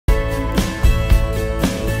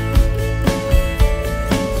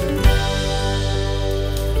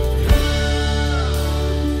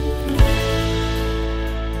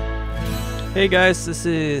Hey guys, this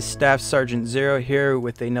is Staff Sergeant Zero here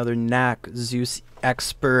with another NAK Zeus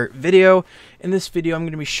expert video. In this video I'm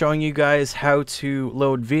going to be showing you guys how to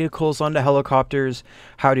load vehicles onto helicopters,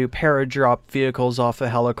 how to paradrop vehicles off of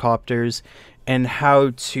helicopters, and how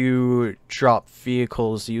to drop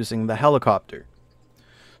vehicles using the helicopter.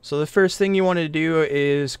 So the first thing you want to do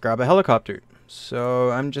is grab a helicopter.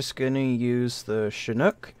 So I'm just going to use the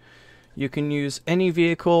Chinook. You can use any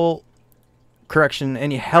vehicle,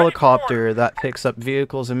 any helicopter that picks up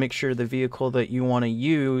vehicles, and make sure the vehicle that you want to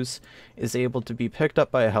use is able to be picked up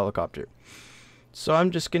by a helicopter. So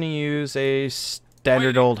I'm just going to use a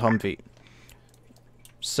standard old Humvee.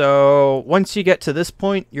 So once you get to this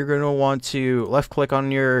point, you're going to want to left click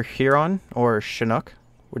on your Huron or Chinook,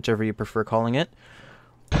 whichever you prefer calling it.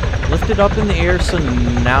 Lift it up in the air so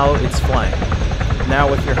now it's flying. Now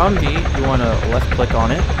with your Humvee, you want to left click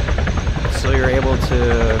on it so you're able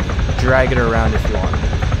to drag it around if you want.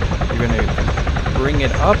 You're going to bring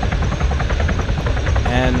it up,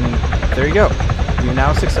 and there you go. You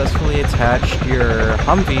now successfully attached your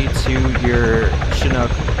Humvee to your Chinook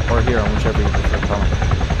or Huron, whichever you prefer calling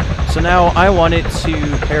it. So now I want it to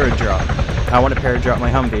paradrop. I want to paradrop my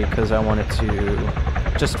Humvee because I want it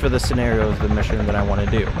to, just for the scenario of the mission that I want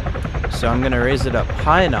to do. So I'm going to raise it up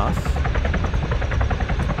high enough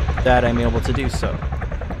that I'm able to do so.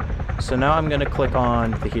 So now I'm going to click on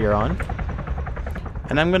the Huron,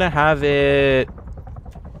 and I'm going to have it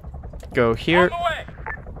go here,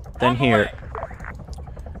 then here.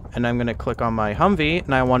 And I'm going to click on my Humvee,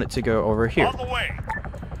 and I want it to go over here.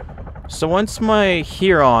 So once my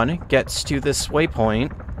Huron gets to this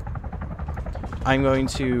waypoint, I'm going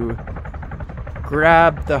to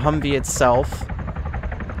grab the Humvee itself.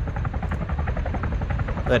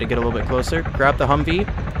 Let it get a little bit closer. Grab the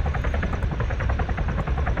Humvee,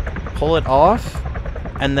 pull it off,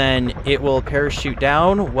 and then it will parachute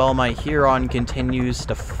down while my Huron continues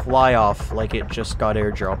to fly off like it just got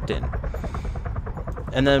airdropped in.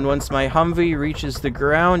 And then once my Humvee reaches the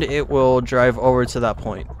ground, it will drive over to that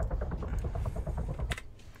point.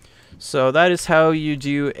 So that is how you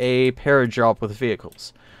do a paradrop with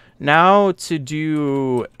vehicles. Now to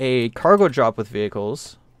do a cargo drop with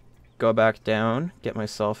vehicles, go back down, get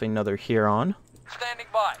myself another Huron, Standing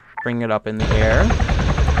by. bring it up in the air.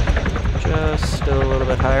 Just a little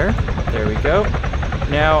bit higher. There we go.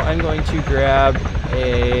 Now I'm going to grab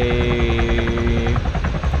a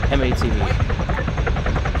MATV.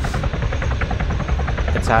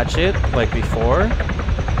 Attach it like before,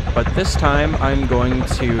 but this time I'm going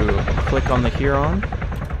to click on the Huron,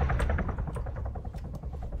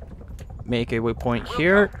 make a waypoint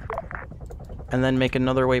here, and then make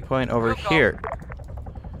another waypoint over here.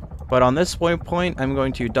 But on this waypoint, I'm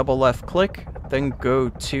going to double left click, then go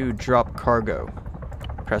to drop cargo.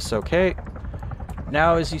 Press OK.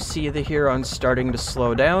 Now as you see the Huron starting to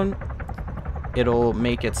slow down, it'll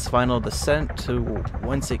make its final descent to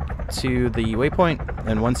the waypoint,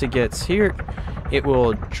 and once it gets here, it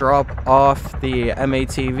will drop off the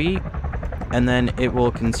MATV, and then it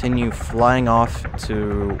will continue flying off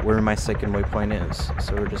to where my second waypoint is.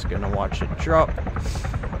 So we're just gonna watch it drop.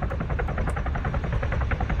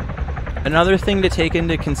 Another thing to take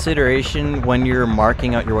into consideration when you're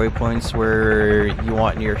marking out your waypoints where you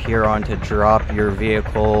want your Huron to drop your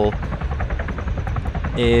vehicle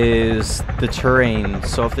is the terrain.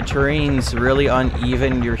 So if the terrain's really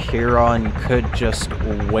uneven, your Huron could just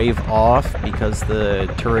wave off because the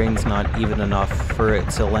terrain's not even enough for it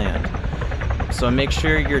to land. So make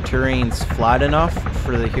sure your terrain's flat enough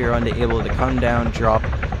for the Huron to be able to come down, drop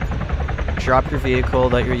your vehicle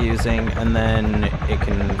that you're using, and then it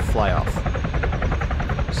can fly off.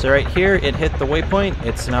 So right here, it hit the waypoint.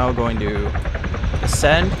 It's now going to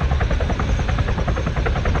descend.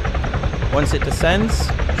 Once it descends,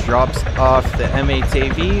 drops off the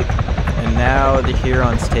MATV, and now the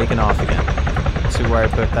Huron's taken off again to where I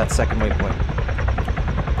put that second waypoint.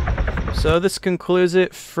 So this concludes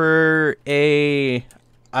it for I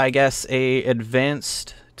guess a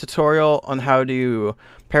advanced tutorial on how to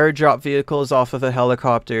paradrop vehicles off of a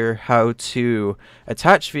helicopter, how to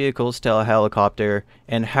attach vehicles to a helicopter,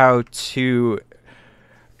 and how to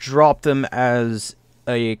drop them as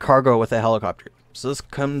a cargo with a helicopter. So this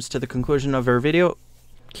comes to the conclusion of our video.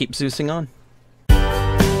 Keep Zeusing on.